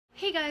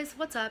Hey guys,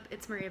 what's up?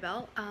 It's Maria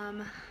Bell.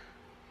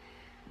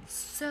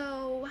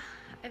 So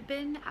I've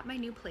been at my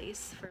new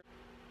place for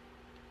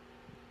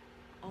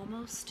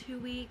almost 2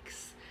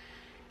 weeks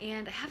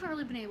and I haven't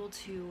really been able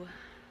to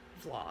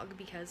vlog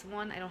because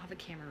one, I don't have a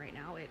camera right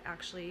now. It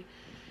actually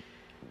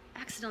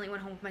accidentally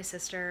went home with my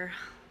sister.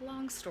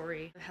 Long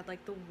story. I had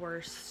like the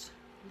worst,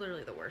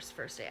 literally the worst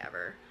first day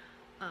ever.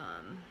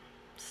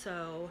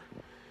 So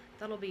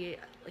that'll be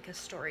like a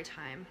story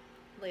time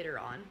later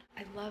on.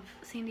 I love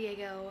San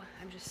Diego.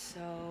 I'm just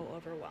so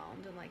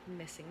overwhelmed and like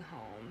missing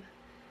home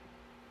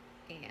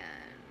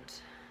and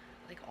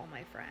like all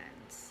my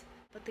friends.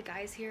 But the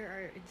guys here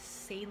are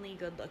insanely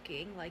good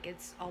looking. Like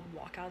I'll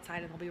walk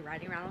outside and they'll be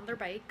riding around on their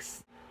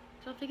bikes.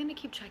 So I'm gonna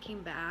keep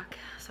checking back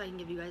so I can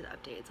give you guys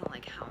updates on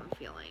like how I'm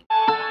feeling.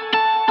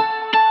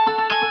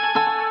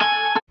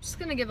 Just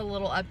gonna give a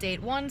little update.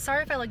 One,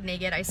 sorry if I look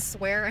naked. I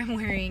swear I'm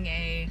wearing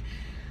a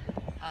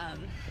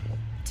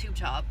tube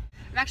top.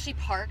 I'm actually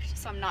parked,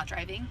 so I'm not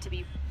driving.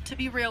 To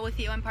be real with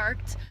you, I'm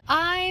parked.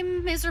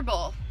 I'm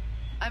miserable.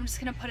 I'm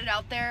just gonna put it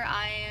out there.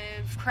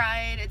 I've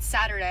cried. It's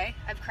Saturday.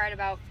 I've cried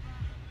about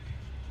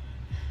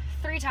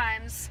 3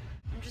 times.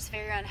 I'm just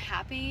very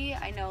unhappy.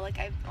 I know like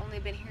I've only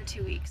been here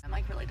 2 weeks. I'm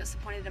like really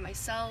disappointed in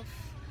myself.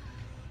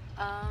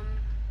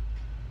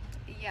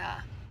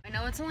 Yeah. I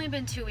know it's only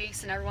been 2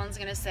 weeks and everyone's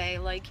gonna say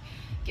like,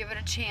 give it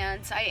a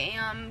chance. I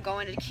am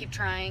going to keep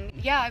trying.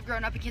 Yeah, I've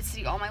grown up in Kid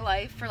City all my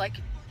life for like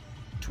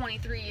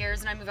 23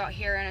 years and I move out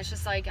here and it's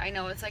just like, I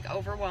know it's like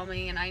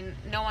overwhelming and I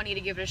know I need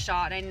to give it a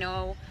shot. I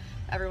know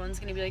everyone's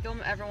gonna be like, oh,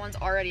 everyone's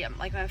already,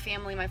 like my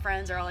family, my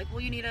friends are like, well,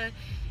 you need to,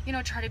 you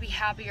know, try to be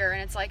happier.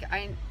 And it's like,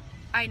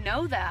 I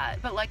know that,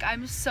 but like,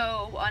 I'm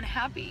so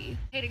unhappy.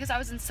 I hate it because I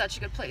was in such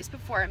a good place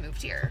before I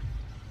moved here.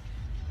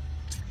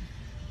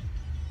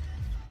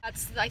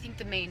 That's, I think,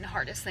 the main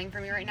hardest thing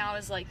for me right now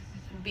is like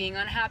being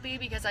unhappy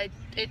because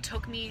it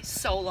took me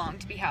so long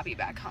to be happy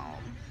back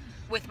home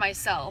with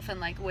myself and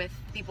like with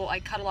people.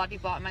 I cut a lot of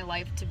people out in my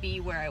life to be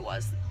where I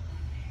was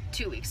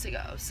 2 weeks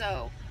ago.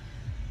 So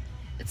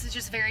it's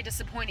just very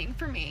disappointing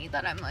for me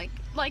that I'm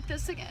like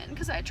this again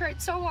because I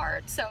tried so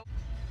hard. So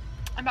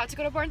I'm about to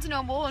go to Barnes &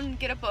 Noble and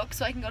get a book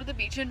so I can go to the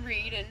beach and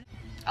read, and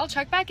I'll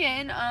check back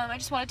in. I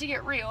just wanted to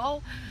get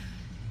real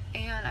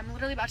and I'm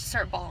literally about to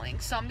start bawling.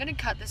 So I'm gonna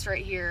cut this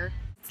right here.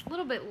 It's a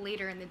little bit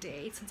later in the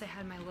day since I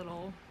had my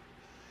little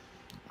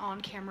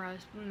on-camera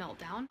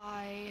meltdown.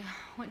 I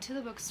went to the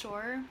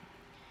bookstore,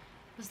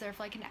 was there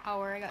for like an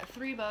hour. I got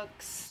 3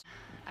 books.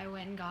 I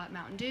went and got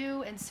Mountain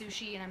Dew and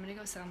sushi, and I'm gonna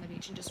go sit on the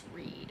beach and just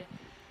read.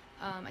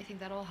 I think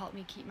that'll help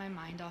me keep my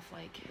mind off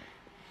like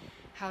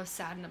how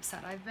sad and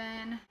upset I've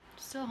been.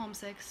 Still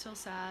homesick, still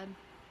sad.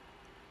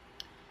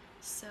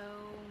 So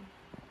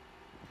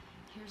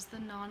here's the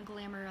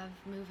non-glamour of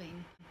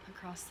moving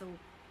across the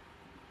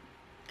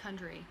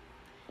country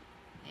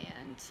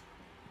and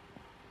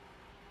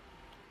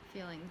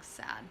feeling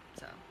sad,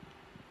 so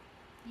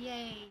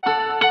yay.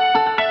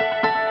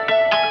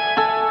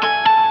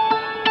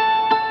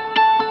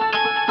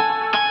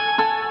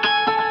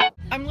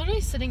 I'm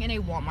literally sitting in a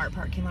Walmart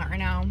parking lot right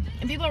now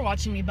and people are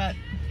watching me, but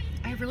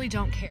I really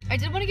don't care. I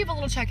did want to give a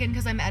little check-in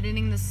because I'm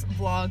editing this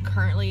vlog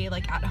currently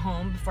like at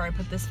home before I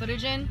put this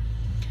footage in,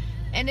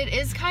 and it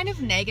is kind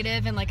of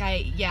negative and like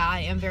I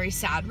am very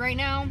sad right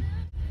now.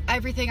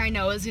 Everything I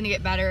know is gonna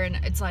get better, and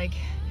it's like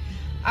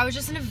I was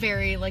just in a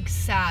very like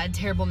sad,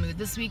 terrible mood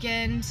this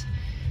weekend,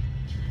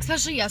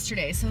 especially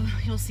yesterday. So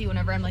you'll see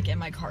whenever I'm like in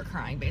my car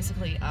crying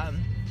basically.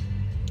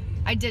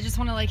 I did just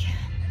want to like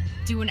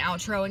do an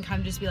outro and kind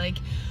of just be like,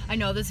 I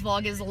know this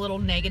vlog is a little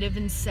negative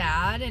and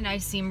sad and I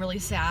seem really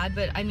sad,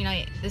 but I mean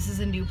this is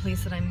a new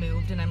place that I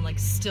moved and I'm like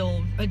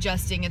still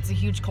adjusting. It's a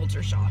huge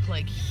culture shock,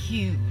 like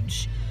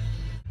huge.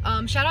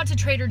 Shout out to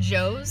Trader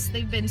Joe's.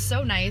 They've been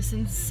so nice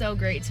and so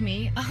great to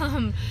me.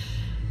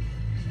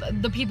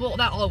 The people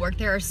that all work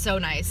there are so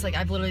nice. Like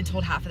I've literally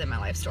told half of them my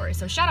life story.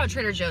 So shout out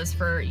Trader Joe's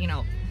for, you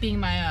know, being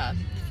my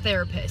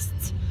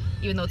therapist,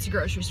 even though it's a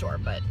grocery store,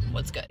 but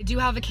what's good. I do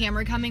have a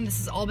camera coming. This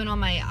has all been on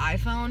my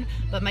iPhone,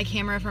 but my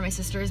camera for my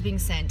sister is being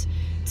sent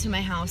to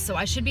my house. So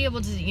I should be able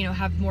to, you know,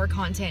 have more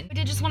content. I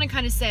did just want to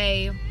kind of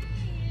say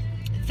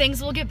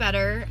things will get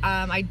better.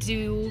 I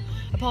do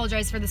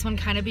apologize for this one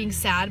kind of being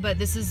sad, but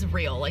this is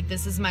real. Like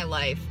this is my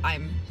life.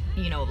 I'm,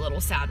 you know, a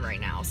little sad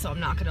right now, so I'm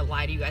not gonna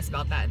lie to you guys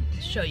about that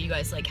and show you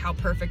guys like how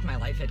perfect my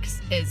life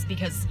is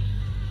because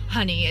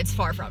honey, it's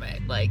far from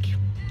it. Like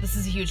this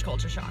is a huge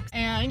culture shock.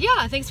 And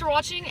yeah, thanks for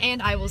watching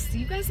and I will see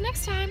you guys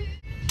next time.